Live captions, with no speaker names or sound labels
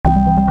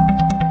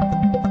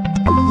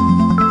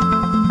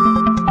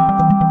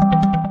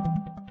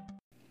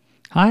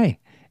Hi,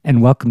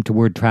 and welcome to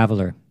Word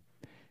Traveler.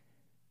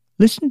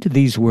 Listen to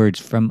these words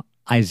from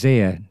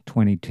Isaiah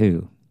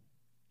 22.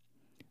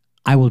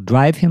 I will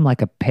drive him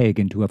like a peg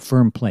into a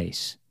firm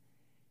place.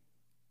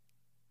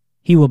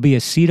 He will be a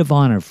seat of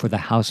honor for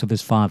the house of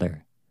his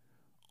father.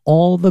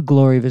 All the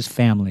glory of his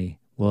family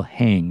will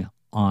hang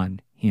on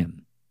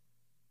him.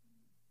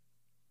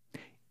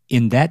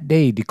 In that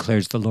day,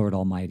 declares the Lord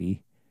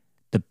Almighty,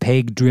 the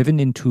peg driven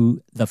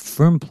into the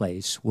firm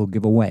place will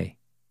give way.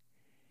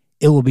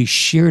 It will be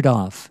sheared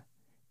off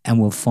and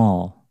will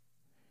fall,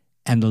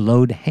 and the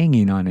load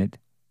hanging on it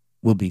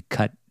will be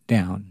cut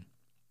down.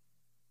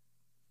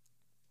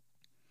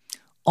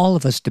 All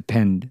of us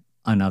depend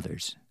on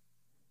others.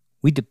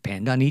 We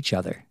depend on each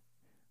other.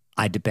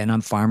 I depend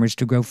on farmers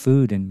to grow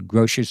food and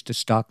grocers to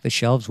stock the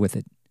shelves with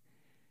it.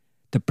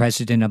 The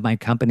president of my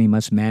company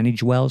must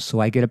manage well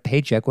so I get a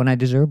paycheck when I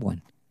deserve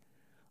one.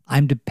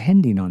 I'm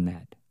depending on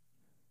that.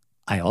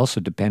 I also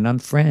depend on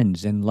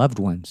friends and loved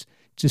ones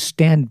to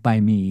stand by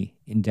me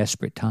in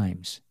desperate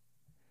times.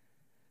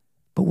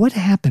 But what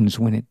happens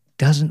when it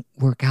doesn't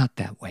work out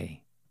that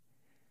way?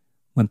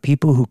 When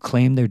people who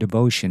claim their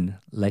devotion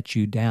let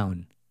you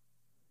down?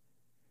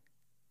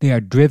 They are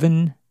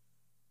driven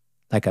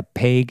like a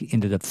peg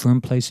into the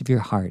firm place of your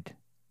heart.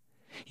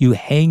 You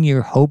hang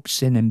your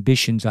hopes and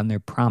ambitions on their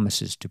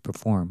promises to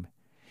perform.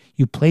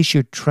 You place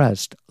your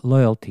trust,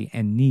 loyalty,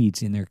 and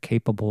needs in their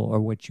capable or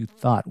what you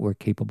thought were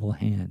capable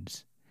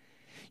hands.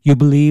 You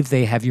believe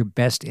they have your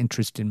best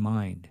interest in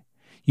mind.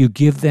 You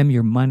give them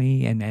your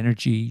money and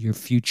energy, your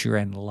future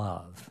and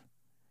love.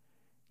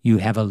 You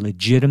have a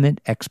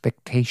legitimate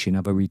expectation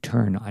of a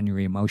return on your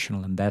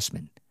emotional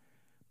investment.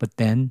 But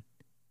then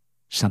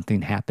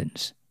something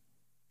happens,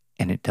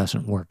 and it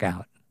doesn't work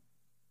out.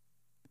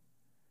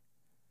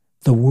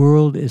 The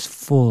world is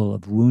full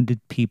of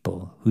wounded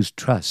people whose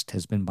trust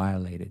has been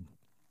violated.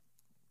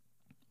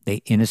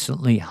 They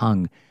innocently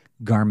hung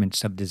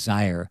garments of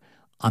desire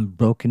on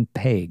broken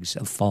pegs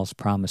of false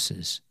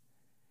promises.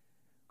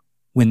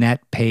 When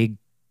that peg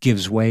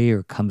gives way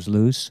or comes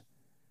loose,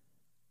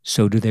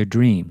 so do their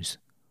dreams.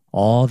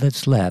 All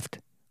that's left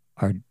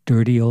are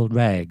dirty old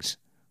rags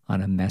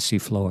on a messy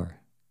floor.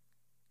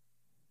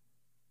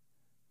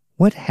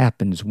 What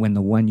happens when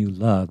the one you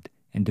loved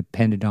and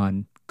depended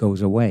on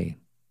goes away?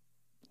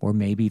 Or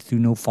maybe through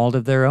no fault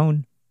of their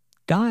own,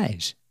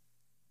 dies.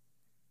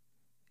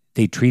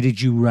 They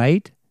treated you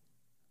right,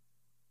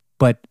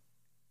 but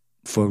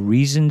for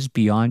reasons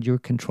beyond your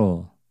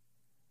control,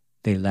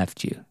 they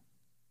left you.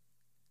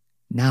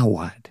 Now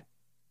what?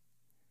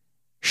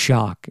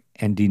 Shock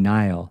and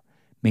denial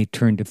may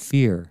turn to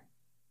fear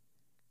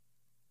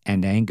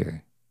and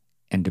anger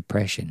and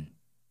depression.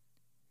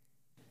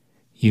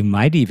 You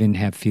might even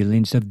have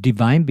feelings of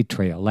divine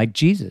betrayal, like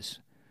Jesus,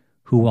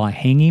 who, while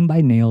hanging by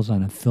nails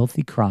on a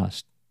filthy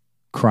cross,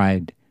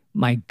 cried,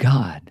 my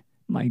God,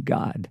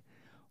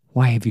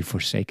 why have you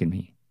forsaken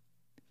me?"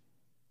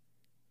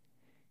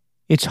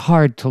 It's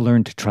hard to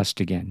learn to trust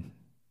again,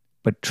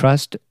 but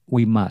trust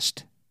we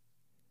must.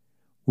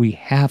 We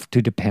have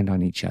to depend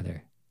on each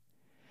other.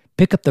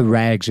 Pick up the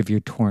rags of your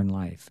torn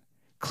life,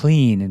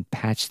 clean and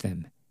patch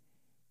them,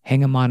 hang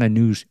them on a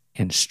new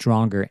and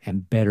stronger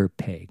and better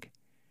peg.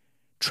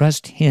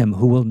 Trust Him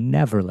who will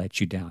never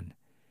let you down.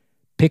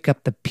 Pick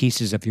up the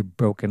pieces of your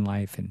broken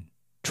life and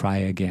try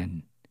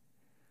again.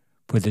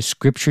 For the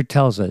Scripture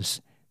tells us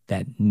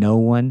that no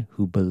one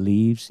who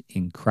believes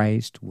in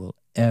Christ will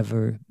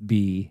ever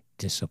be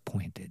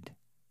disappointed.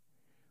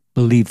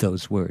 Believe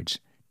those words.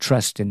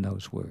 Trust in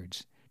those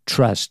words.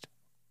 Trust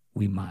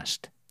we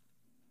must.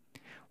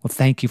 Well,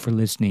 thank you for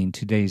listening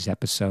to today's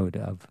episode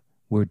of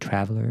Word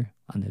Traveler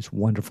on this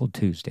wonderful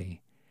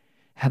Tuesday.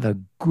 Have a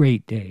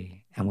great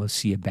day, and we'll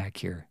see you back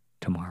here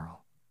tomorrow.